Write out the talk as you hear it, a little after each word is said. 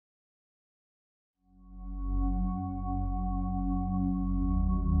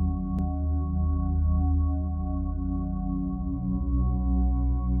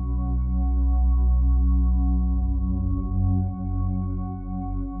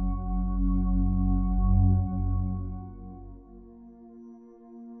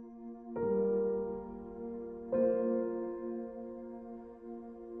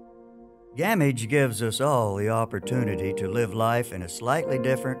Gamage gives us all the opportunity to live life in a slightly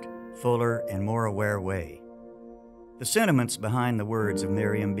different, fuller, and more aware way. The sentiments behind the words of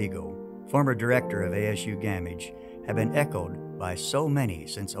Miriam Bigo, former director of ASU Gamage, have been echoed by so many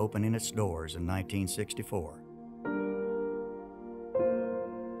since opening its doors in 1964.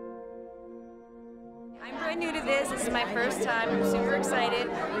 I'm brand new to this. This is my first time. I'm super excited.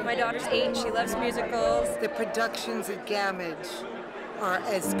 My daughter's 8. She loves musicals. The productions at Gamage are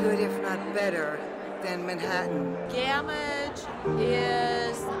as good, if not better, than Manhattan. Gamage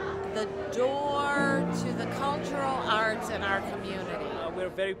is the door to the cultural arts in our community. We're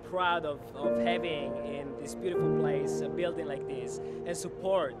very proud of having in this beautiful place a building like this and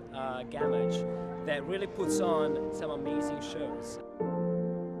support Gamage that really puts on some amazing shows.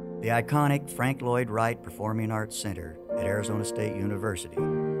 The iconic Frank Lloyd Wright Performing Arts Center at Arizona State University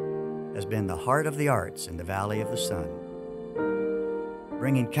has been the heart of the arts in the Valley of the Sun,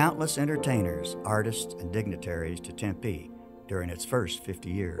 bringing countless entertainers, artists, and dignitaries to Tempe during its first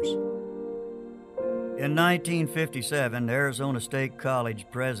 50 years. In 1957, Arizona State College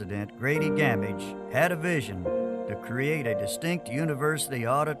President Grady Gamage had a vision to create a distinct university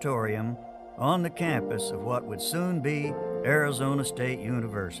auditorium on the campus of what would soon be Arizona State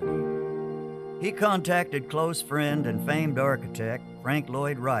University. He contacted close friend and famed architect Frank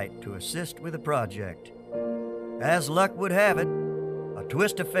Lloyd Wright to assist with the project. As luck would have it, a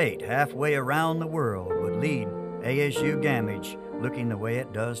twist of fate halfway around the world would lead ASU Gamage looking the way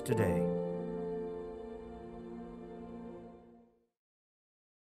it does today.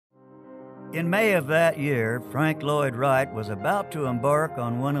 In May of that year, Frank Lloyd Wright was about to embark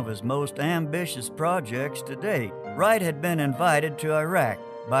on one of his most ambitious projects to date. Wright had been invited to Iraq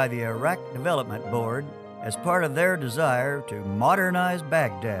by the Iraq Development Board as part of their desire to modernize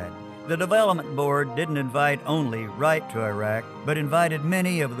Baghdad. The Development Board didn't invite only Wright to Iraq, but invited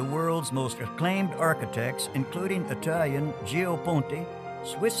many of the world's most acclaimed architects, including Italian Gio Ponti,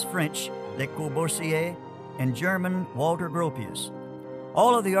 Swiss-French Le Corbusier, and German Walter Gropius.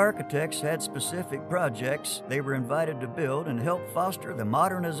 All of the architects had specific projects they were invited to build and help foster the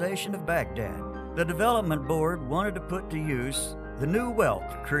modernization of Baghdad. The Development Board wanted to put to use the new wealth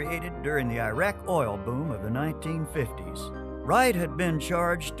created during the Iraq oil boom of the 1950s. Wright had been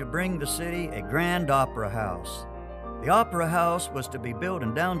charged to bring the city a grand opera house. The opera house was to be built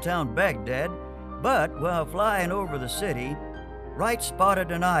in downtown Baghdad, but while flying over the city, Wright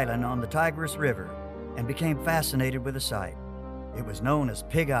spotted an island on the Tigris River and became fascinated with the sight. It was known as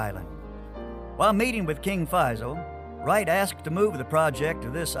Pig Island. While meeting with King Faisal, Wright asked to move the project to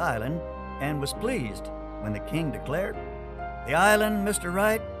this island and was pleased when the king declared, "The island, Mr.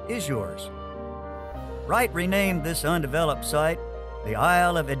 Wright, is yours." Wright renamed this undeveloped site the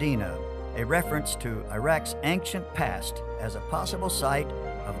Isle of Edina, a reference to Iraq's ancient past as a possible site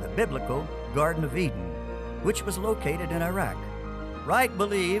of the biblical Garden of Eden, which was located in Iraq. Wright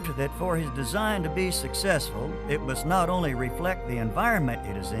believed that for his design to be successful, it must not only reflect the environment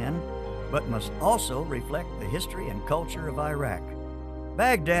it is in, but must also reflect the history and culture of Iraq.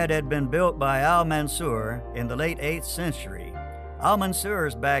 Baghdad had been built by Al-Mansur in the late 8th century.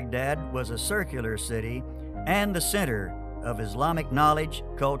 Al-Mansur's Baghdad was a circular city and the center of Islamic knowledge,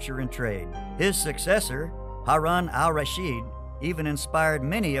 culture, and trade. His successor, Harun al-Rashid, even inspired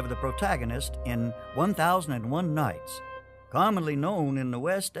many of the protagonists in 1001 Nights, commonly known in the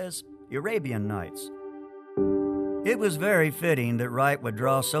West as Arabian Nights. It was very fitting that Wright would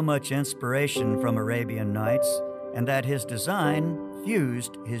draw so much inspiration from Arabian Nights and that his design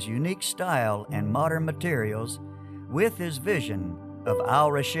fused his unique style and modern materials with his vision of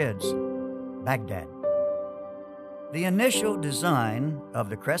al-Rashid's Baghdad. The initial design of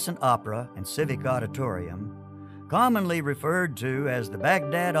the Crescent Opera and Civic Auditorium, commonly referred to as the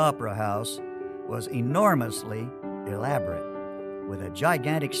Baghdad Opera House, was enormously elaborate, with a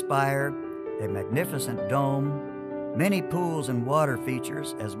gigantic spire, a magnificent dome, many pools and water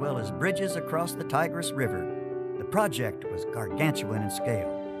features, as well as bridges across the Tigris River. The project was gargantuan in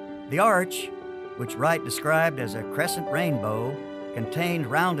scale. The arch, which Wright described as a crescent rainbow, contained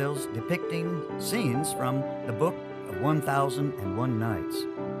roundels depicting scenes from the Book of 1001 Nights.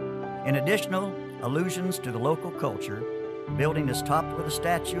 In additional allusions to the local culture, the building is topped with a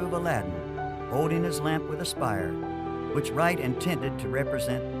statue of Aladdin, holding his lamp with a spire, which Wright intended to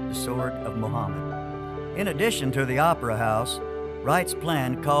represent the sword of Muhammad. In addition to the Opera House, Wright's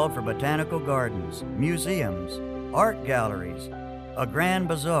plan called for botanical gardens, museums, art galleries, a grand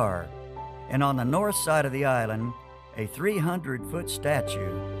bazaar, and on the north side of the island, a 300-foot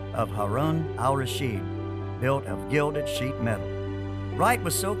statue of Harun al-Rashid, built of gilded sheet metal. Wright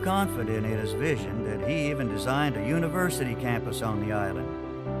was so confident in his vision that he even designed a university campus on the island.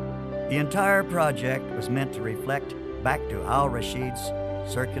 The entire project was meant to reflect back to al-Rashid's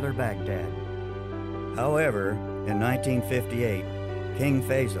circular Baghdad. However, in 1958, King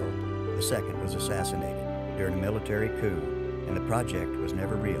Faisal II was assassinated during a military coup, and the project was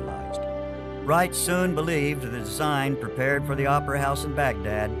never realized. Wright soon believed the design prepared for the Opera House in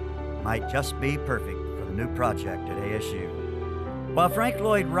Baghdad might just be perfect for the new project at ASU. While Frank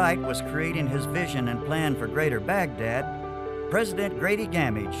Lloyd Wright was creating his vision and plan for Greater Baghdad, President Grady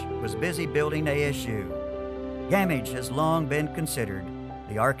Gamage was busy building ASU. Gamage has long been considered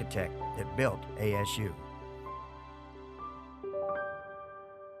the architect that built ASU.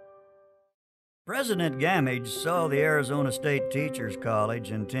 President Gamage saw the Arizona State Teachers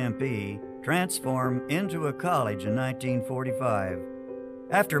College in Tempe transform into a college in 1945.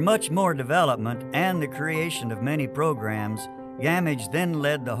 After much more development and the creation of many programs, Gamage then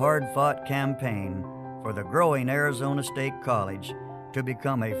led the hard-fought campaign for the growing Arizona State College to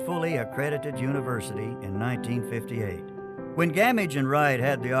become a fully accredited university in 1958. When Gamage and Wright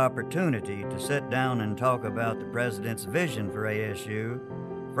had the opportunity to sit down and talk about the president's vision for ASU,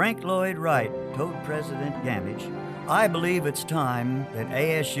 Frank Lloyd Wright told President Gamage, "I believe it's time that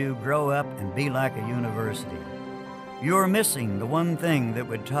ASU grow up and be like a university. You're missing the one thing that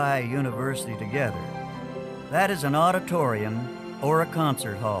would tie a university together. That is an auditorium or a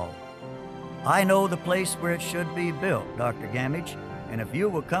concert hall. I know the place where it should be built, Dr. Gamage, and if you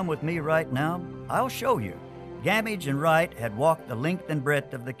will come with me right now, I'll show you." Gamage and Wright had walked the length and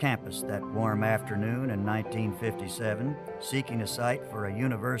breadth of the campus that warm afternoon in 1957, seeking a site for a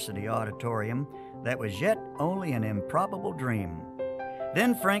university auditorium that was yet only an improbable dream.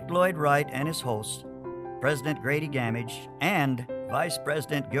 Then Frank Lloyd Wright and his host, President Grady Gamage and Vice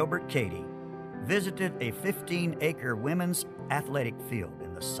President Gilbert Cady, visited a 15-acre women's athletic field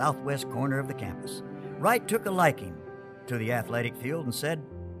in the southwest corner of the campus. Wright took a liking to the athletic field and said,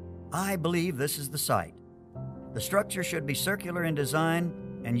 "I believe this is the site. The structure should be circular in design,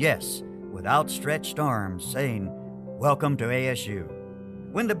 and yes, with outstretched arms, saying, 'Welcome to ASU.'"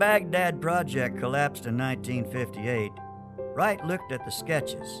 When the Baghdad project collapsed in 1958, Wright looked at the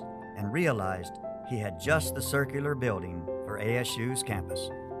sketches and realized he had just the circular building for ASU's campus.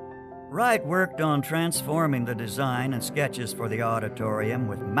 Wright worked on transforming the design and sketches for the auditorium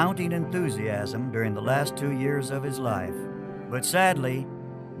with mounting enthusiasm during the last 2 years of his life. But sadly,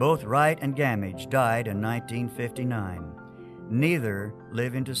 both Wright and Gamage died in 1959, neither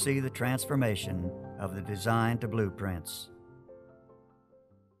living to see the transformation of the design to blueprints.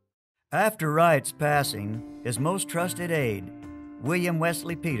 After Wright's passing, his most trusted aide, William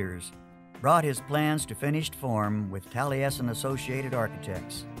Wesley Peters, brought his plans to finished form with Taliesin Associated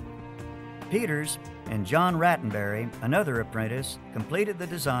Architects. Peters and John Rattenberry, another apprentice, completed the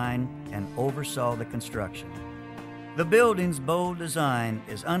design and oversaw the construction. The building's bold design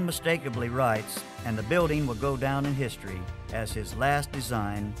is unmistakably Wright's, and the building will go down in history as his last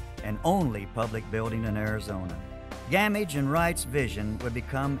design and only public building in Arizona. Gamage and Wright's vision would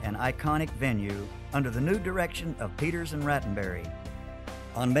become an iconic venue under the new direction of Peters and Rattenberry.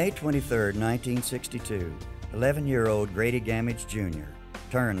 On May 23, 1962, 11-year-old Grady Gamage Jr.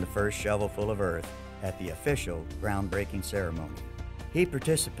 turned the first shovelful of earth at the official groundbreaking ceremony. He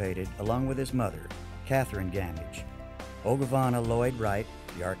participated along with his mother, Catherine Gamage, Ogavana Lloyd Wright,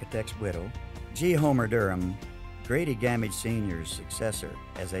 the architect's widow, G. Homer Durham, Grady Gamage Sr.'s successor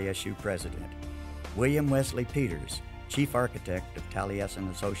as ASU president, William Wesley Peters, chief architect of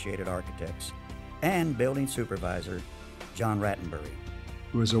Taliesin Associated Architects, and building supervisor John Rattenberry.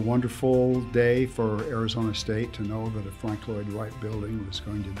 It was a wonderful day for Arizona State to know that a Frank Lloyd Wright building was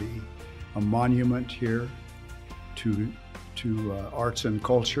going to be a monument here to arts and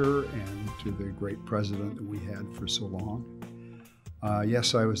culture and to the great president that we had for so long.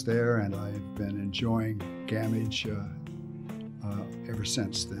 Yes, I was there, and I've been enjoying Gamage ever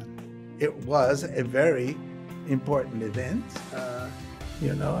since then. It was a very important event,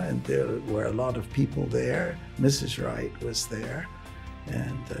 and there were a lot of people there. Mrs. Wright was there,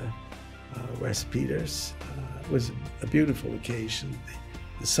 and Wes Peters. It was a beautiful occasion.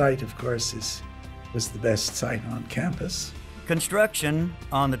 The site, of course, was the best site on campus. Construction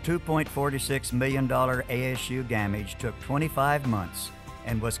on the $2.46 million ASU Gamage took 25 months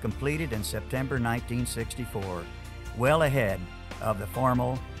and was completed in September 1964, well ahead of the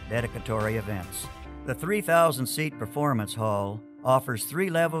formal dedicatory events. The 3,000-seat performance hall offers 3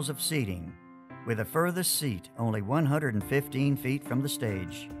 levels of seating, with the furthest seat only 115 feet from the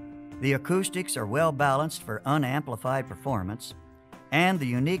stage. The acoustics are well balanced for unamplified performance, and the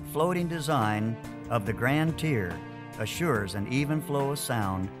unique floating design of the grand tier assures an even flow of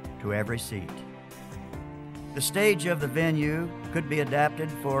sound to every seat. The stage of the venue could be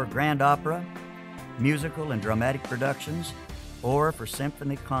adapted for grand opera, musical and dramatic productions, or for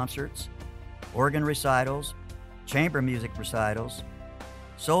symphony concerts, organ recitals, chamber music recitals,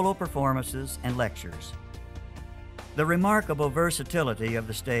 solo performances, and lectures. The remarkable versatility of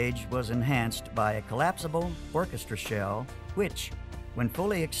the stage was enhanced by a collapsible orchestra shell, which, when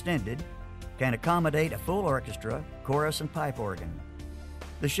fully extended, can accommodate a full orchestra, chorus, and pipe organ.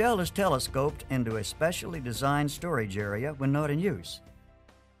 The shell is telescoped into a specially designed storage area when not in use.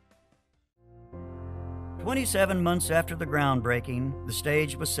 27 months after the groundbreaking, the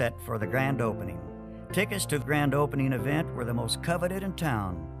stage was set for the grand opening. Tickets to the grand opening event were the most coveted in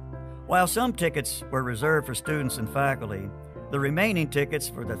town. While some tickets were reserved for students and faculty, the remaining tickets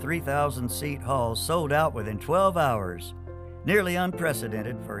for the 3,000-seat hall sold out within 12 hours, nearly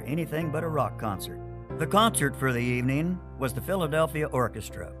unprecedented for anything but a rock concert. The concert for the evening was the Philadelphia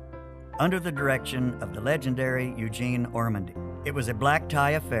Orchestra, under the direction of the legendary Eugene Ormandy. It was a black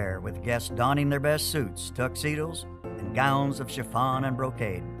tie affair with guests donning their best suits, tuxedos, and gowns of chiffon and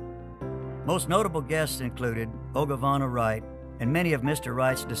brocade. Most notable guests included Ogavana Wright and many of Mr.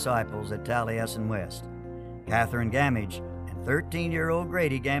 Wright's disciples at Taliesin West, Catherine Gamage and 13-year-old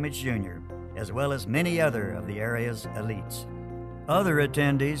Grady Gamage Jr., as well as many other of the area's elites. Other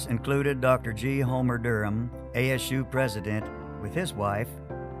attendees included Dr. G. Homer Durham, ASU president, with his wife,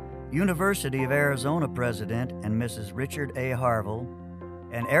 University of Arizona president and Mrs. Richard A. Harville,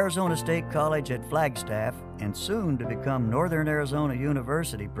 and Arizona State College at Flagstaff, and soon to become Northern Arizona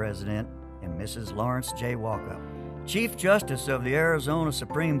University president, and Mrs. Lawrence J. Walkup. Chief Justice of the Arizona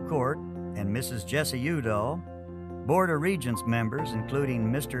Supreme Court and Mrs. Jessie Udall, Board of Regents members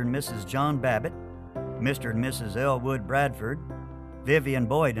including Mr. and Mrs. John Babbitt, Mr. and Mrs. Elwood Bradford, Vivian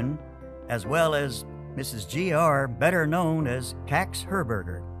Boyden, as well as Mrs. G.R., better known as Cax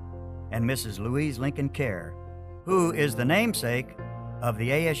Herberger, and Mrs. Louise Lincoln Kerr, who is the namesake of the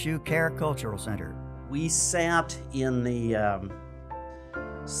ASU Kerr Cultural Center. We sat in the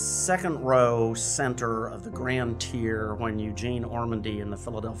second row center of the grand tier when Eugene Ormandy and the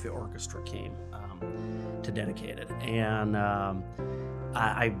Philadelphia Orchestra came to dedicate it. And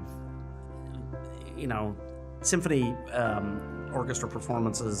symphony orchestra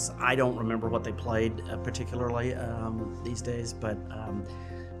performances, I don't remember what they played particularly these days, but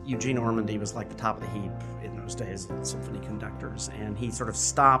Eugene Ormandy was like the top of the heap in those days of symphony conductors, and he sort of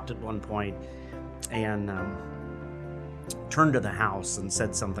stopped at one point and turned to the house and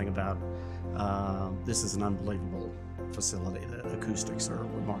said something about this is an unbelievable facility. The acoustics are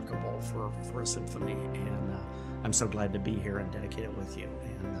remarkable for a symphony, and I'm so glad to be here and dedicate it with you.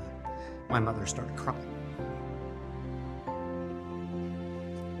 And my mother started crying.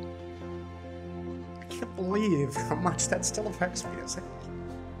 I can't believe how much that still affects me as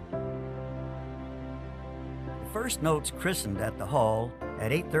The first notes christened at the hall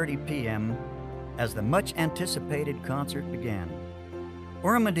at 8:30 p.m. as the much-anticipated concert began.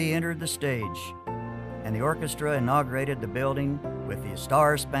 Ormandy entered the stage, and the orchestra inaugurated the building with the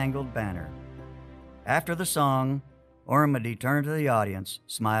Star-Spangled Banner. After the song, Ormandy turned to the audience,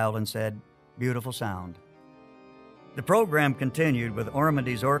 smiled, and said, "Beautiful sound." The program continued with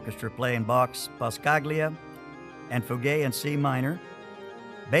Ormandy's orchestra playing Bach's Passacaglia and Fugue in C minor,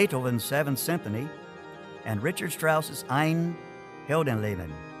 Beethoven's Seventh Symphony, and Richard Strauss's Ein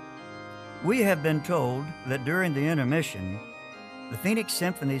Heldenleben. We have been told that during the intermission, the Phoenix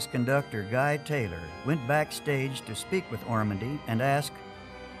Symphony's conductor, Guy Taylor, went backstage to speak with Ormandy and asked,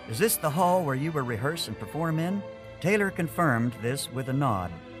 "Is this the hall where you will rehearse and perform in?" Taylor confirmed this with a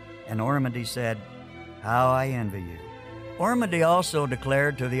nod, and Ormandy said, "How I envy you." Ormandy also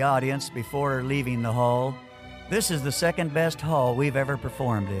declared to the audience before leaving the hall, "This is the second best hall we've ever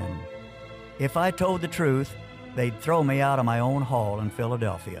performed in. If I told the truth, they'd throw me out of my own hall in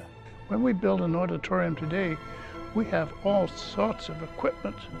Philadelphia." When we build an auditorium today, we have all sorts of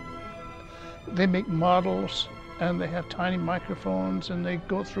equipment. They make models, and they have tiny microphones, and they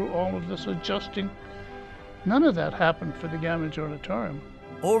go through all of this adjusting. None of that happened for the Gamage Auditorium.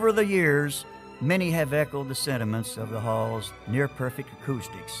 Over the years, many have echoed the sentiments of the hall's near-perfect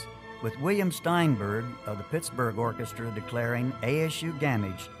acoustics, with William Steinberg of the Pittsburgh Orchestra declaring ASU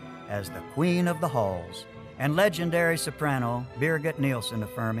Gamage as the queen of the halls, and legendary soprano Birgit Nielsen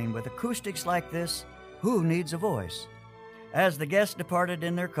affirming, "With acoustics like this, who needs a voice?" As the guests departed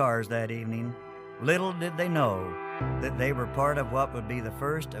in their cars that evening, little did they know that they were part of what would be the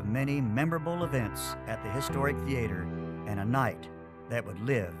first of many memorable events at the historic theater, and a night that would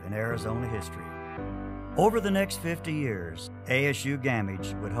live in Arizona history. Over the next 50 years, ASU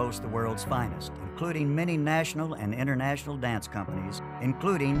Gamage would host the world's finest, including many national and international dance companies,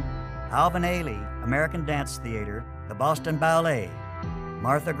 including Alvin Ailey American Dance Theater, the Boston Ballet,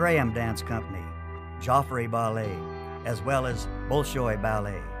 Martha Graham Dance Company, Joffrey Ballet, as well as Bolshoi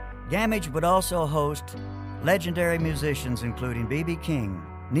Ballet. Gamage would also host legendary musicians including B.B. King,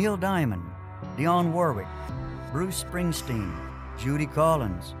 Neil Diamond, Dionne Warwick, Bruce Springsteen, Judy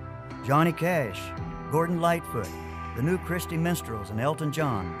Collins, Johnny Cash, Gordon Lightfoot, the New Christy Minstrels, and Elton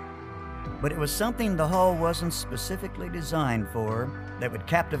John. But it was something the hall wasn't specifically designed for that would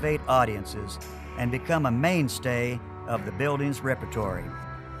captivate audiences and become a mainstay of the building's repertory: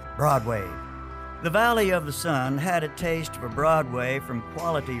 Broadway. The Valley of the Sun had a taste for Broadway from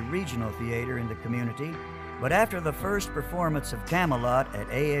quality regional theater in the community, but after the first performance of Camelot at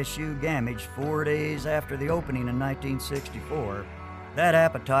ASU Gamage 4 days after the opening in 1964, that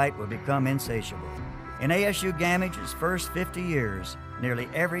appetite would become insatiable. In ASU Gamage's first 50 years, nearly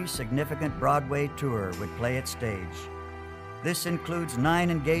every significant Broadway tour would play its stage. This includes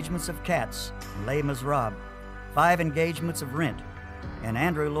 9 engagements of Cats and Les Miserables, 5 engagements of Rent, and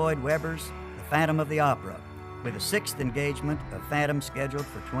Andrew Lloyd Webber's The Phantom of the Opera, with a 6th engagement of Phantom scheduled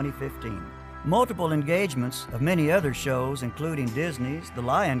for 2015. Multiple engagements of many other shows, including Disney's The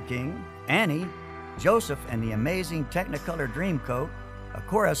Lion King, Annie, Joseph and the Amazing Technicolor Dreamcoat, A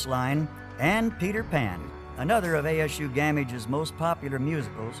Chorus Line, and Peter Pan, another of ASU Gamage's most popular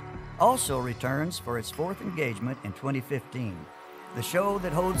musicals, also returns for its 4th engagement in 2015, the show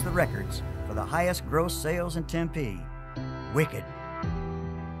that holds the records for the highest gross sales in Tempe, Wicked.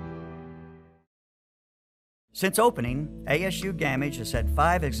 Since opening, ASU Gamage has had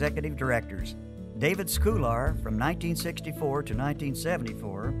 5 executive directors: David Skoular from 1964 to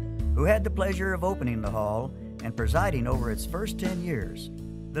 1974, who had the pleasure of opening the hall and presiding over its first 10 years.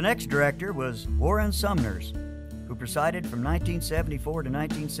 The next director was Warren Sumners, who presided from 1974 to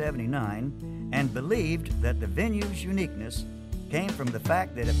 1979 and believed that the venue's uniqueness came from the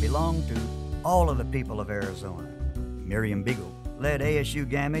fact that it belonged to all of the people of Arizona. Miriam Beagle led ASU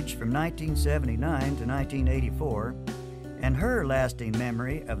Gamage from 1979 to 1984, and her lasting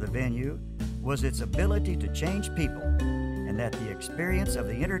memory of the venue was its ability to change people, and that the experience of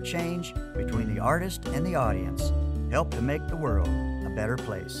the interchange between the artist and the audience helped to make the world a better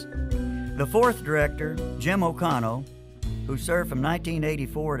place. The 4th director, Jim O'Connell, who served from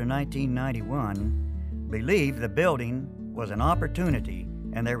 1984 to 1991, believed the building was an opportunity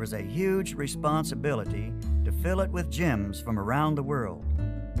and there was a huge responsibility to fill it with gems from around the world.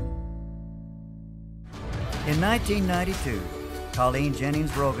 In 1992, Colleen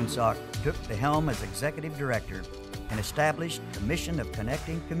Jennings Rogensock took the helm as executive director and established the mission of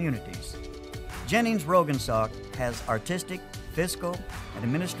connecting communities. Jennings Rogensock has artistic, fiscal, and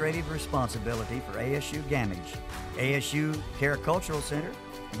administrative responsibility for ASU Gamage, ASU Care Cultural Center,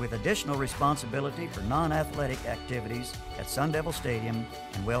 with additional responsibility for non-athletic activities at Sun Devil Stadium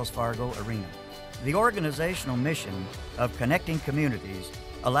and Wells Fargo Arena. The organizational mission of connecting communities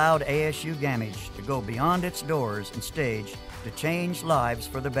allowed ASU Gamage to go beyond its doors and stage to change lives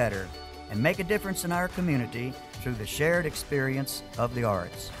for the better and make a difference in our community through the shared experience of the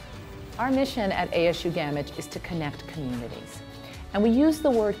arts. Our mission at ASU Gamage is to connect communities. And we use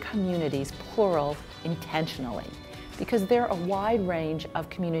the word communities, plural, intentionally, because there are a wide range of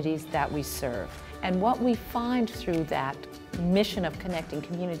communities that we serve. And what we find through that mission of connecting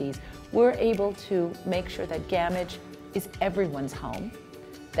communities, we're able to make sure that Gamage is everyone's home,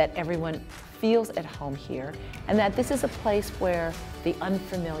 that everyone feels at home here, and that this is a place where the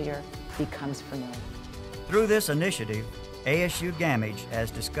unfamiliar becomes familiar. Through this initiative, ASU Gamage has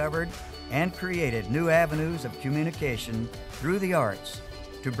discovered and created new avenues of communication through the arts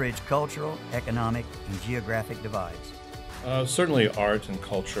to bridge cultural, economic, and geographic divides. Certainly art and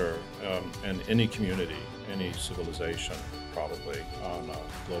culture and any community, any civilization probably on a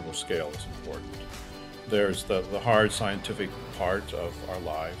global scale is important. There's the hard scientific part of our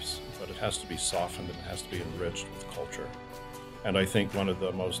lives, but it has to be softened and it has to be enriched with culture. And I think one of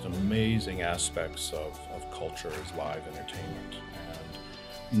the most amazing aspects of culture is live entertainment.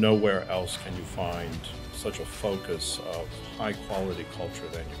 And nowhere else can you find such a focus of high quality culture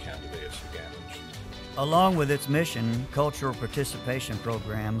than you can today at ASU Gamage. Along with its mission, cultural participation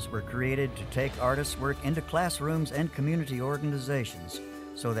programs were created to take artists' work into classrooms and community organizations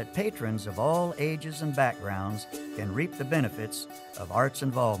so that patrons of all ages and backgrounds can reap the benefits of arts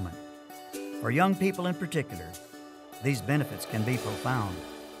involvement. For young people in particular, these benefits can be profound.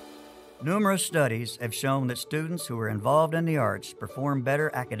 Numerous studies have shown that students who are involved in the arts perform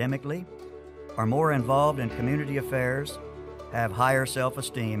better academically, are more involved in community affairs, have higher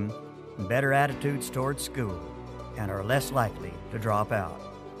self-esteem, and better attitudes towards school, and are less likely to drop out.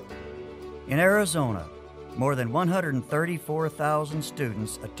 In Arizona, More than 134,000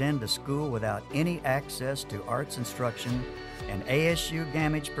 students attend the school without any access to arts instruction, and ASU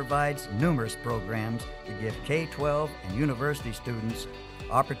Gamage provides numerous programs to give K-12 and university students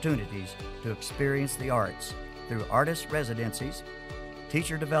opportunities to experience the arts through artist residencies,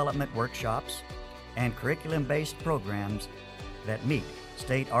 teacher development workshops, and curriculum-based programs that meet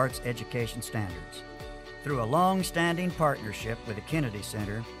state arts education standards. Through a long-standing partnership with the Kennedy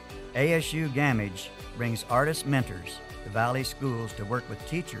Center, ASU Gamage brings artist mentors to Valley schools to work with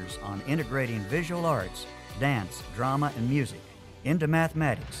teachers on integrating visual arts, dance, drama, and music into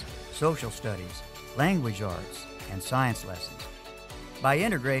mathematics, social studies, language arts, and science lessons. By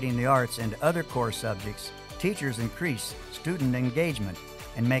integrating the arts into other core subjects, teachers increase student engagement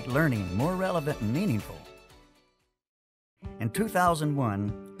and make learning more relevant and meaningful. In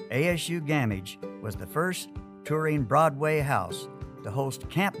 2001, ASU Gamage was the first touring Broadway house to host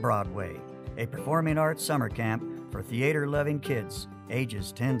Camp Broadway, a performing arts summer camp for theater-loving kids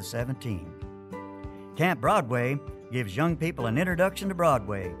ages 10 to 17. Camp Broadway gives young people an introduction to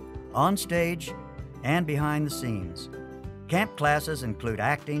Broadway, on stage and behind the scenes. Camp classes include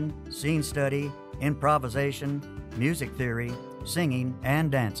acting, scene study, improvisation, music theory, singing,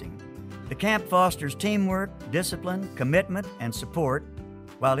 and dancing. The camp fosters teamwork, discipline, commitment, and support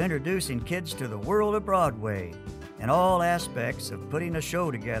while introducing kids to the world of Broadway and all aspects of putting a show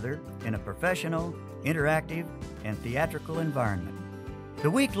together in a professional, interactive, and theatrical environment. The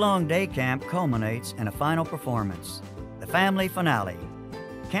week-long day camp culminates in a final performance, the family finale.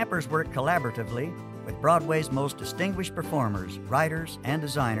 Campers work collaboratively with Broadway's most distinguished performers, writers, and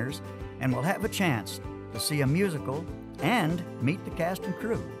designers, and will have a chance to see a musical and meet the cast and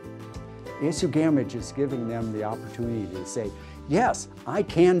crew. ASU Gamage is giving them the opportunity to say, yes, I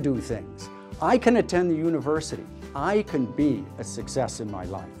can do things. I can attend the university. I can be a success in my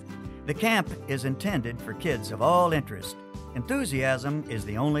life. The camp is intended for kids of all interest. Enthusiasm is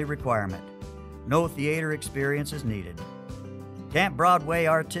the only requirement. No theater experience is needed. Camp Broadway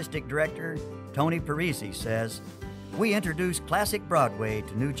Artistic Director Tony Parisi says, "We introduce classic Broadway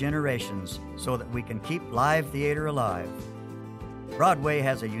to new generations so that we can keep live theater alive." Broadway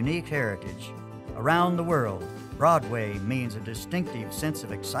has a unique heritage. Around the world, Broadway means a distinctive sense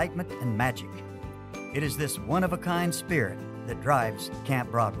of excitement and magic. It is this one-of-a-kind spirit that drives Camp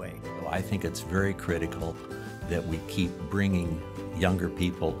Broadway. I think it's very critical that we keep bringing younger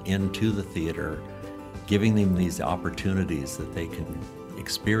people into the theater, giving them these opportunities that they can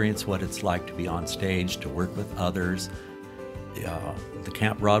experience what it's like to be on stage, to work with others. The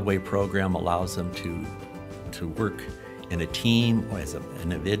Camp Broadway program allows them to work in a team or as an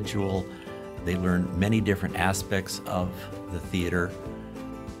individual. They learn many different aspects of the theater.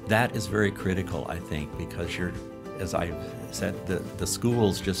 That is very critical, I think, because as I've said, the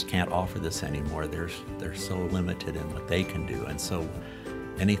schools just can't offer this anymore. They're so limited in what they can do, and so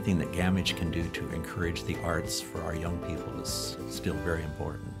anything that Gamage can do to encourage the arts for our young people is still very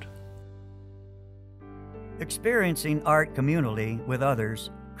important. Experiencing art communally with others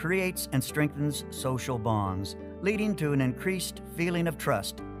creates and strengthens social bonds, leading to an increased feeling of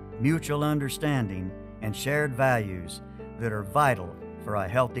trust, mutual understanding, and shared values that are vital for a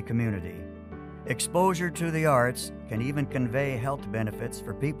healthy community. Exposure to the arts can even convey health benefits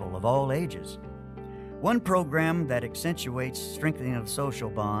for people of all ages. One program that accentuates strengthening of social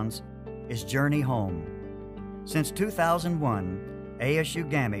bonds is Journey Home. Since 2001, ASU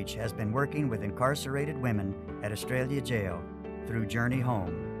Gamage has been working with incarcerated women at Australia Jail through Journey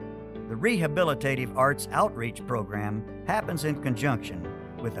Home. The Rehabilitative Arts Outreach Program happens in conjunction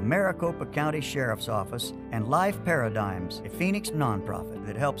with the Maricopa County Sheriff's Office and Life Paradigms, a Phoenix nonprofit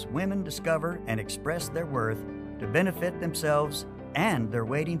that helps women discover and express their worth to benefit themselves and their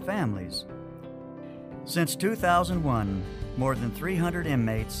waiting families. Since 2001, more than 300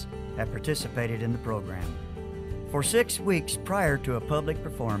 inmates have participated in the program. For 6 weeks prior to a public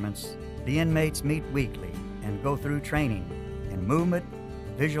performance, the inmates meet weekly and go through training in movement,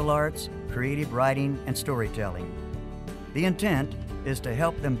 visual arts, creative writing, and storytelling. The intent is to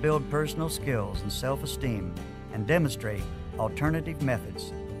help them build personal skills and self-esteem and demonstrate alternative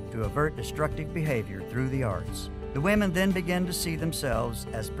methods to avert destructive behavior through the arts. The women then begin to see themselves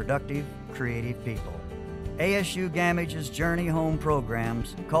as productive, creative people. ASU Gamage's Journey Home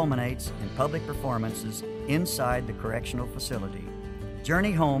programs culminates in public performances inside the correctional facility.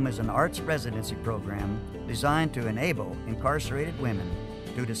 Journey Home is an arts residency program designed to enable incarcerated women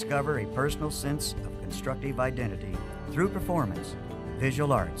to discover a personal sense of constructive identity through performance,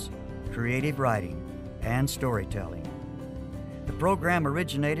 visual arts, creative writing, and storytelling. The program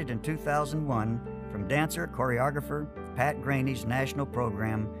originated in 2001 from dancer-choreographer Pat Graney's national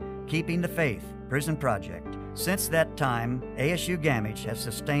program, Keeping the Faith Prison Project. Since that time, ASU Gamage has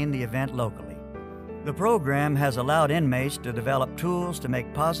sustained the event locally. The program has allowed inmates to develop tools to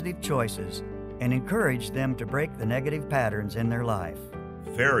make positive choices and encourage them to break the negative patterns in their life.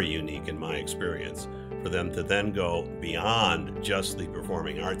 Very unique in my experience for them to then go beyond just the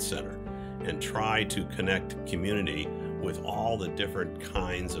Performing Arts Center and try to connect community with all the different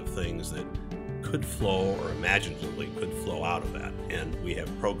kinds of things that could flow or imaginatively could flow out of that. And we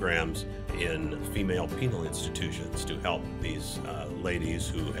have programs in female penal institutions to help these ladies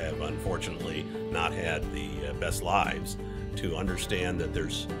who have unfortunately not had the best lives to understand that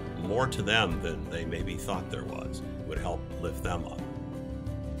there's more to them than they maybe thought there was. It would help lift them up.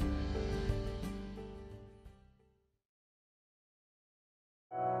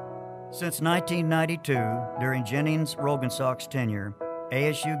 Since 1992, during Jennings Rogensock's tenure,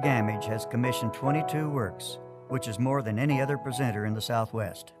 ASU Gamage has commissioned 22 works, which is more than any other presenter in the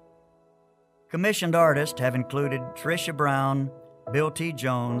Southwest. Commissioned artists have included Tricia Brown, Bill T.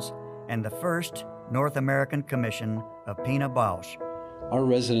 Jones, and the first North American commission of Pina Bausch. Our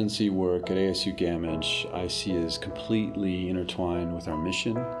residency work at ASU Gamage I see as completely intertwined with our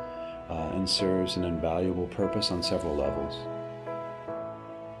mission and serves an invaluable purpose on several levels.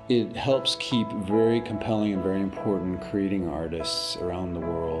 It helps keep very compelling and very important creating artists around the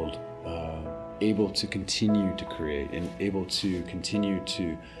world able to continue to create and able to continue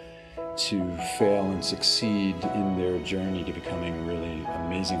to fail and succeed in their journey to becoming really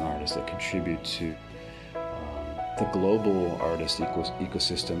amazing artists that contribute to the global artist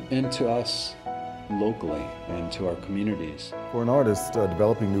ecosystem and to us locally and to our communities. For an artist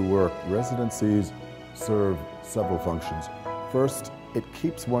developing new work, residencies serve several functions. First, it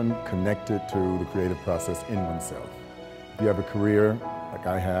keeps one connected to the creative process in oneself. If you have a career, like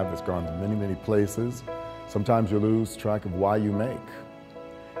I have, that's gone to many, many places, sometimes you lose track of why you make.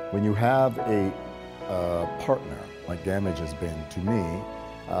 When you have a partner, like Gamage has been to me,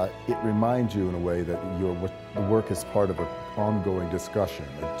 it reminds you in a way that the work is part of an ongoing discussion,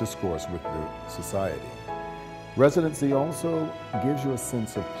 a discourse with the society. Residency also gives you a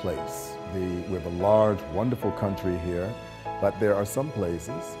sense of place. We have a large, wonderful country here, but there are some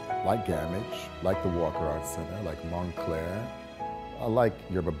places, like Gamage, like the Walker Arts Center, like Montclair, like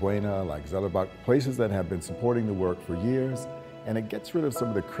Yerba Buena, like Zellerbach, places that have been supporting the work for years, and it gets rid of some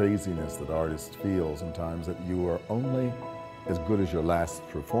of the craziness that artists feel sometimes, that you are only as good as your last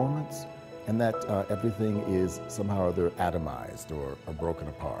performance, and that everything is somehow or other atomized or broken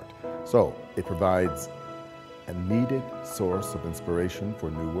apart. So it provides a needed source of inspiration for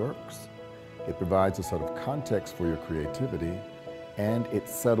new works. It provides a sort of context for your creativity, and it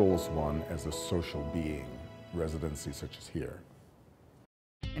settles one as a social being, residency such as here.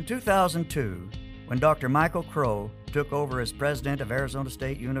 In 2002, when Dr. Michael Crow took over as president of Arizona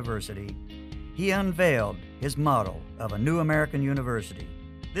State University, he unveiled his model of a new American university.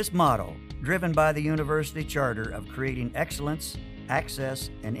 This model, driven by the university charter of creating excellence, access,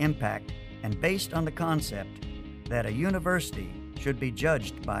 and impact, and based on the concept that a university should be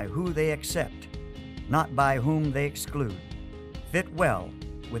judged by who they accept, not by whom they exclude, fit well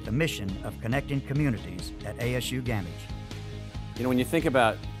with the mission of connecting communities at ASU Gamage. You know, when you think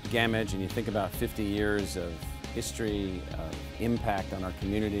about Gamage and you think about 50 years of history, of impact on our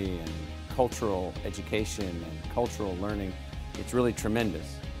community and cultural education and cultural learning, it's really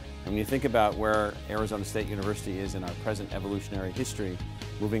tremendous. And when you think about where Arizona State University is in our present evolutionary history,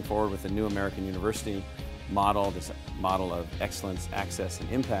 moving forward with the new American University model, this model of excellence, access, and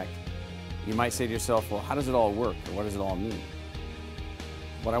impact, you might say to yourself, well, how does it all work, or what does it all mean?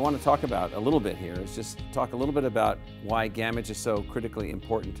 What I want to talk about a little bit here is just talk a little bit about why Gamage is so critically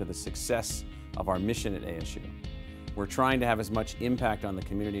important to the success of our mission at ASU. We're trying to have as much impact on the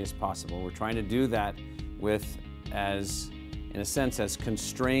community as possible. We're trying to do that with in a sense, as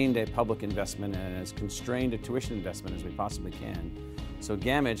constrained a public investment and as constrained a tuition investment as we possibly can. So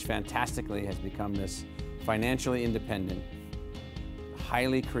Gamage fantastically has become this financially independent,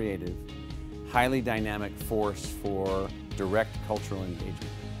 highly creative, highly dynamic force for direct cultural engagement.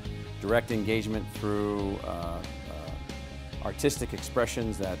 Direct engagement through artistic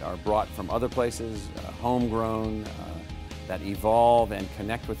expressions that are brought from other places, homegrown, that evolve and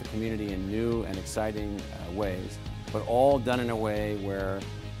connect with the community in new and exciting ways, but all done in a way where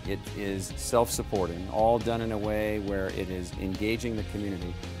it is self-supporting, all done in a way where it is engaging the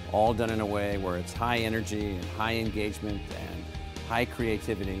community, all done in a way where it's high energy and high engagement and high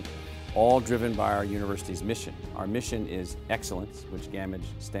creativity, all driven by our university's mission. Our mission is excellence, which Gamage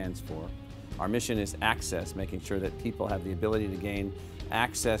stands for. Our mission is access, making sure that people have the ability to gain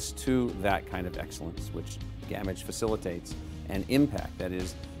access to that kind of excellence, which Gamage facilitates, and impact, that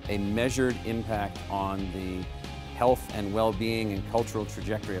is, a measured impact on the health and well-being and cultural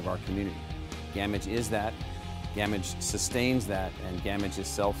trajectory of our community. Gamage is that. Gamage sustains that, and Gamage is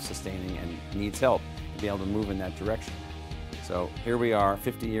self-sustaining and needs help to be able to move in that direction. So here we are,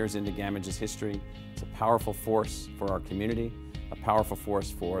 50 years into Gamage's history. It's a powerful force for our community, a powerful force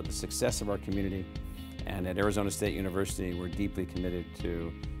for the success of our community. And at Arizona State University, we're deeply committed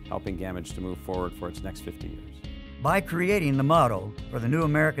to helping Gamage to move forward for its next 50 years. By creating the model for the new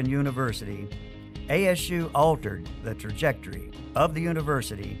American University, ASU altered the trajectory of the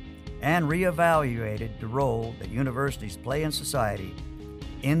university and reevaluated the role that universities play in society,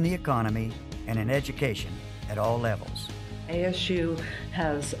 in the economy, and in education at all levels. ASU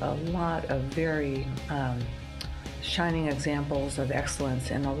has a lot of very shining examples of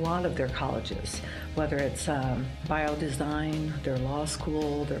excellence in a lot of their colleges, whether it's biodesign, their law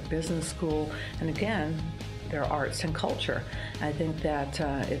school, their business school, and again, their arts and culture. I think that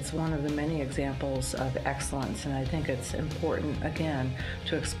it's one of the many examples of excellence, and I think it's important, again,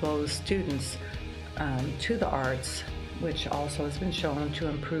 to expose students to the arts, which also has been shown to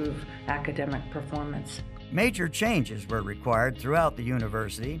improve academic performance. Major changes were required throughout the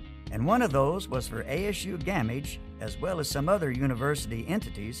university, and one of those was for ASU Gamage, as well as some other university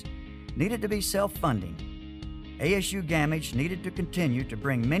entities, needed to be self-funding. ASU Gamage needed to continue to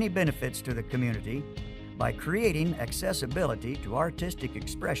bring many benefits to the community by creating accessibility to artistic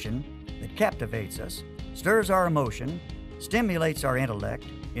expression that captivates us, stirs our emotion, stimulates our intellect,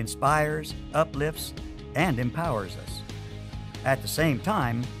 inspires, uplifts, and empowers us. At the same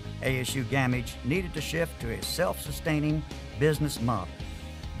time, ASU Gamage needed to shift to a self-sustaining business model,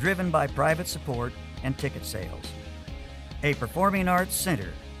 driven by private support and ticket sales. A performing arts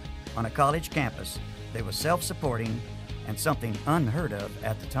center on a college campus that was self-supporting and something unheard of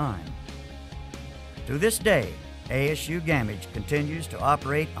at the time. To this day, ASU Gamage continues to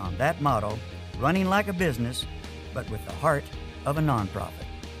operate on that model, running like a business, but with the heart of a nonprofit.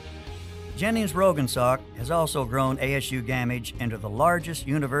 Jennings Rogansock has also grown ASU Gamage into the largest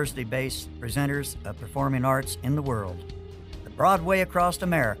university-based presenters of performing arts in the world. The Broadway Across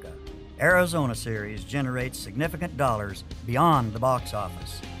America, Arizona series generates significant dollars beyond the box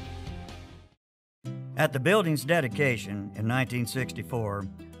office. At the building's dedication in 1964,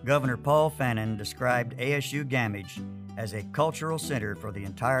 Governor Paul Fannin described ASU Gamage as a cultural center for the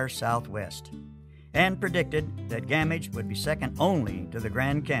entire Southwest, and predicted that Gamage would be second only to the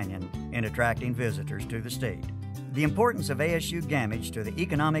Grand Canyon in attracting visitors to the state. The importance of ASU Gamage to the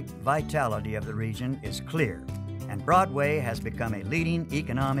economic vitality of the region is clear, and Broadway has become a leading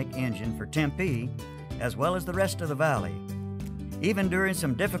economic engine for Tempe, as well as the rest of the valley. Even during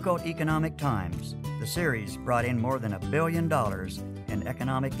some difficult economic times, the series brought in more than $1 billion in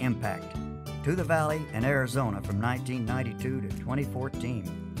economic impact to the valley and Arizona from 1992 to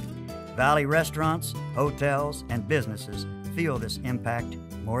 2014. Valley restaurants, hotels, and businesses feel this impact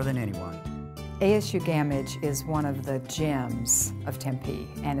more than anyone. ASU Gamage is one of the gems of Tempe,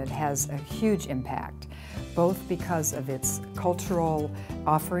 and it has a huge impact, both because of its cultural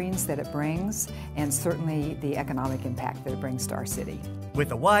offerings that it brings, and certainly the economic impact that it brings to our city.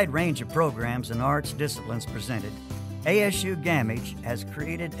 With a wide range of programs and arts disciplines presented, ASU Gamage has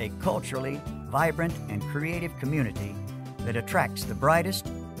created a culturally vibrant and creative community that attracts the brightest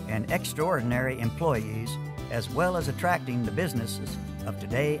and extraordinary employees, as well as attracting the businesses of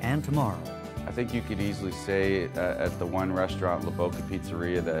today and tomorrow. I think you could easily say at the one restaurant, La Boca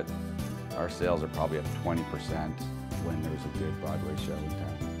Pizzeria, that our sales are probably up 20% when there's a good Broadway show in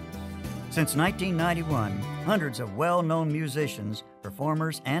town. Since 1991, hundreds of well-known musicians,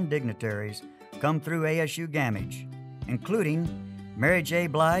 performers, and dignitaries come through ASU Gamage, including Mary J.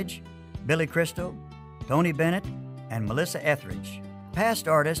 Blige, Billy Crystal, Tony Bennett, and Melissa Etheridge. Past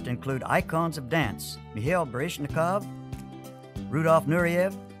artists include icons of dance, Mikhail Baryshnikov, Rudolf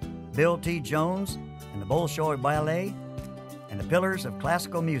Nureyev, Bill T. Jones, and the Bolshoi Ballet, and the pillars of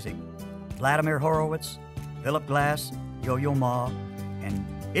classical music, Vladimir Horowitz, Philip Glass, Yo-Yo Ma, and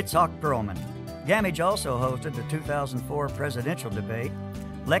Itzhak Perlman. Gamage also hosted the 2004 presidential debate,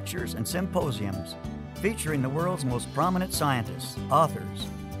 lectures, and symposiums featuring the world's most prominent scientists, authors,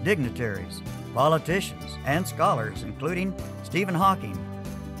 dignitaries, politicians, and scholars, including Stephen Hawking,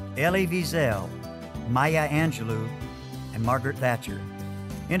 Elie Wiesel, Maya Angelou, and Margaret Thatcher.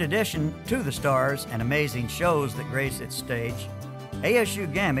 In addition to the stars and amazing shows that grace its stage,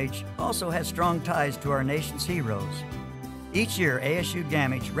 ASU Gamage also has strong ties to our nation's heroes. Each year, ASU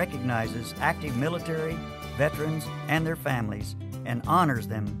Gamage recognizes active military, veterans, and their families, and honors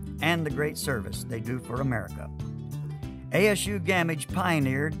them and the great service they do for America. ASU Gamage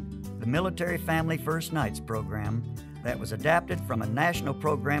pioneered the Military Family First Nights program, that was adapted from a national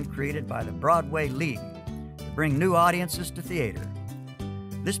program created by the Broadway League to bring new audiences to theater.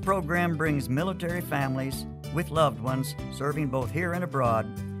 This program brings military families with loved ones serving both here and abroad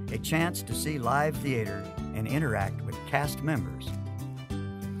a chance to see live theater and interact with cast members.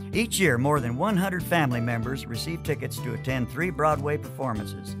 Each year, more than 100 family members receive tickets to attend 3 Broadway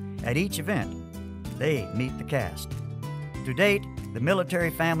performances. At each event, they meet the cast. To date, the Military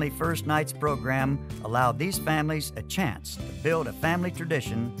Family First Nights program allowed these families a chance to build a family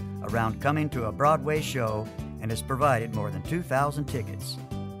tradition around coming to a Broadway show and has provided more than 2,000 tickets.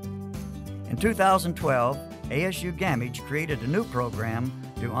 In 2012, ASU Gamage created a new program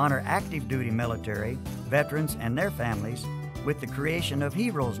to honor active duty military, veterans, and their families with the creation of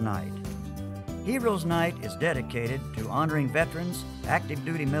Heroes Night. Heroes Night is dedicated to honoring veterans, active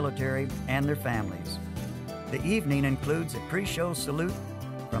duty military, and their families. The evening includes a pre-show salute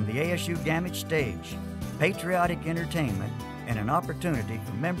from the ASU Gamage stage, patriotic entertainment, and an opportunity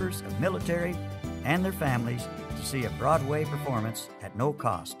for members of military and their families to see a Broadway performance at no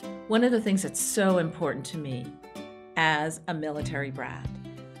cost. One of the things that's so important to me as a military brat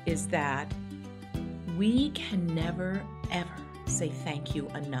is that we can never, ever say thank you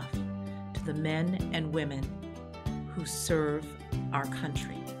enough to the men and women who serve our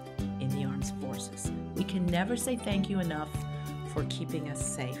country in the armed forces. We can never say thank you enough for keeping us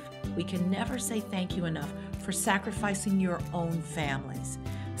safe. We can never say thank you enough for sacrificing your own families.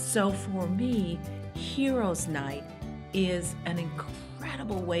 So for me, Heroes Night is an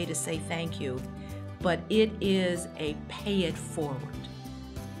incredible way to say thank you, but it is a pay it forward.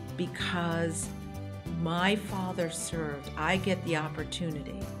 Because my father served, I get the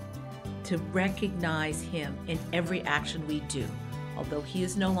opportunity to recognize him in every action we do, although he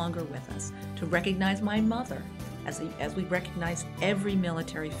is no longer with us, to recognize my mother as we recognize every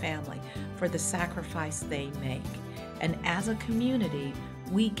military family for the sacrifice they make. And as a community,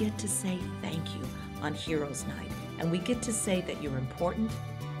 we get to say thank you on Heroes Night, and we get to say that you're important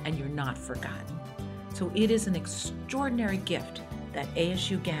and you're not forgotten. So it is an extraordinary gift that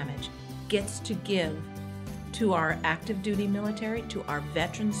ASU Gamage gets to give to our active duty military, to our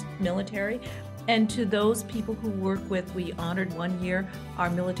veterans military, and to those people who work with, we honored one year our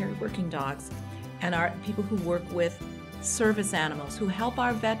military working dogs, and our people who work with service animals, who help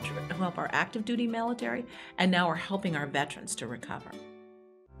our active duty military, and now are helping our veterans to recover.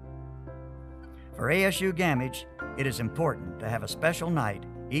 For ASU Gamage, it is important to have a special night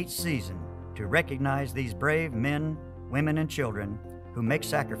each season to recognize these brave men, women, and children who make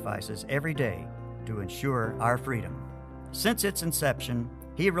sacrifices every day to ensure our freedom. Since its inception,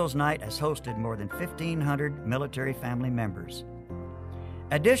 Heroes Night has hosted more than 1,500 military family members.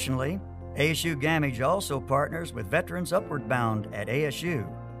 Additionally, ASU Gamage also partners with Veterans Upward Bound at ASU.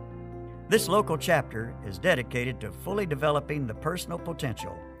 This local chapter is dedicated to fully developing the personal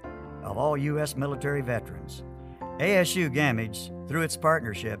potential of all U.S. military veterans. ASU Gamage, through its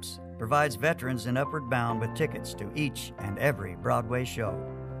partnerships, provides veterans in Upward Bound with tickets to each and every Broadway show.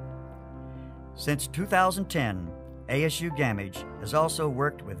 Since 2010, ASU Gamage has also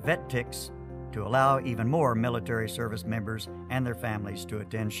worked with VetTix to allow even more military service members and their families to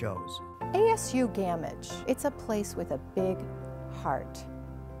attend shows. ASU Gamage, it's a place with a big heart.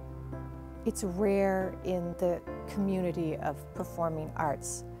 It's rare in the community of performing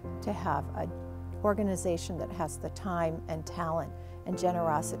arts to have an organization that has the time and talent and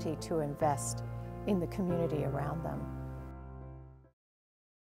generosity to invest in the community around them.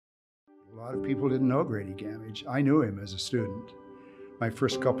 A lot of people didn't know Grady Gamage. I knew him as a student. My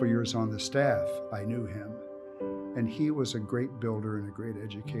first couple years on the staff, I knew him. And he was a great builder and a great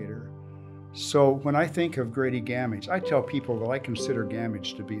educator. So when I think of Grady Gamage, I tell people that I consider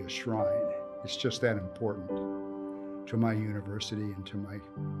Gamage to be a shrine. It's just that important to my university and to my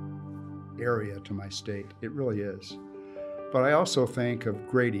area, to my state. It really is. But I also think of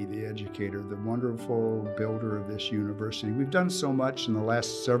Grady, the educator, the wonderful builder of this university. We've done so much in the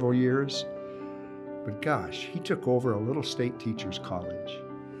last several years, but gosh, he took over a little state teachers college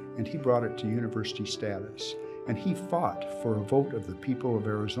and he brought it to university status. And he fought for a vote of the people of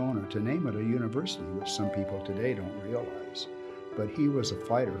Arizona to name it a university, which some people today don't realize. But he was a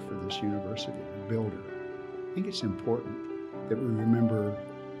fighter for this university, a builder. I think it's important that we remember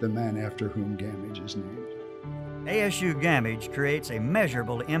the man after whom Gamage is named. ASU Gamage creates a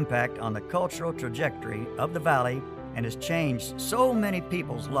measurable impact on the cultural trajectory of the Valley and has changed so many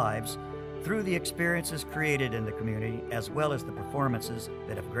people's lives through the experiences created in the community as well as the performances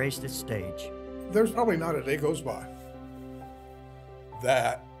that have graced its stage. There's probably not a day goes by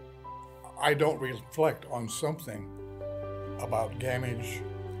that I don't reflect on something about Gamage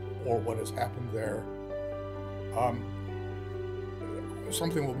or what has happened there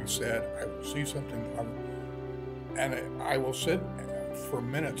something will be said, I will see something, and I will sit for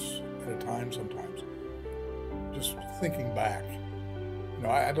minutes at a time sometimes, just thinking back. You know,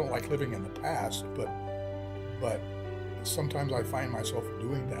 I don't like living in the past, but sometimes I find myself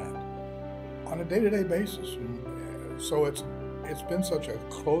doing that on a day-to-day basis. And so it's been such a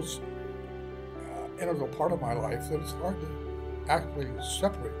close, integral part of my life that it's hard to actually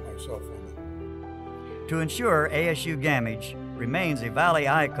separate myself from it. To ensure ASU Gamage remains a Valley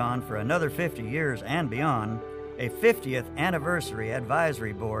icon for another 50 years and beyond, a 50th Anniversary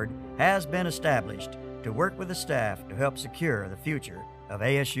Advisory Board has been established to work with the staff to help secure the future of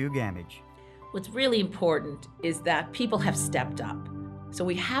ASU Gamage. What's really important is that people have stepped up. So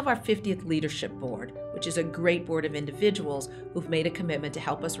we have our 50th Leadership Board, which is a great board of individuals who've made a commitment to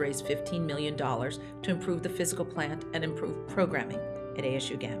help us raise $15 million to improve the physical plant and improve programming at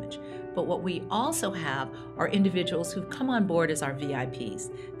ASU Gamage. But what we also have are individuals who've come on board as our VIPs.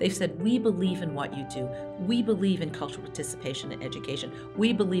 They've said, we believe in what you do. We believe in cultural participation and education.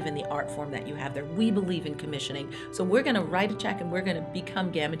 We believe in the art form that you have there. We believe in commissioning. So we're going to write a check and we're going to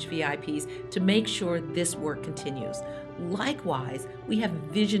become Gamage VIPs to make sure this work continues. Likewise, we have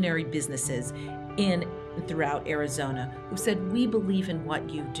visionary businesses throughout Arizona who said, we believe in what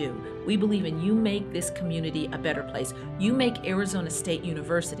you do. We believe in you make this community a better place. You make Arizona State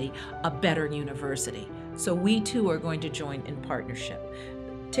University a better university. So we too are going to join in partnership.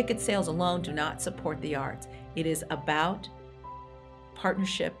 Ticket sales alone do not support the arts. It is about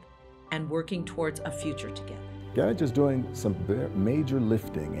partnership and working towards a future together. Gamage is doing some major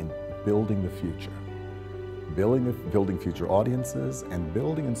lifting in building the future. Building future audiences and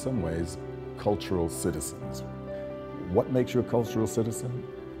building, in some ways, cultural citizens. What makes you a cultural citizen?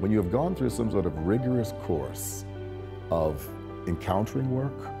 When you have gone through some sort of rigorous course of encountering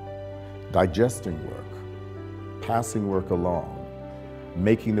work, digesting work, passing work along,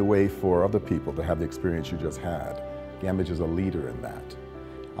 making the way for other people to have the experience you just had. Gamage is a leader in that.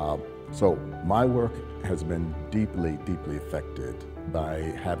 So my work has been deeply, deeply affected by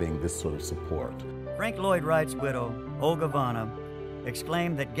having this sort of support. Frank Lloyd Wright's widow, Olga Vana,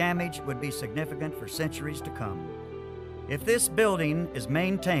 exclaimed that Gamage would be significant for centuries to come. If this building is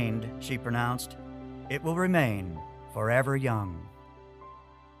maintained, she pronounced, it will remain forever young.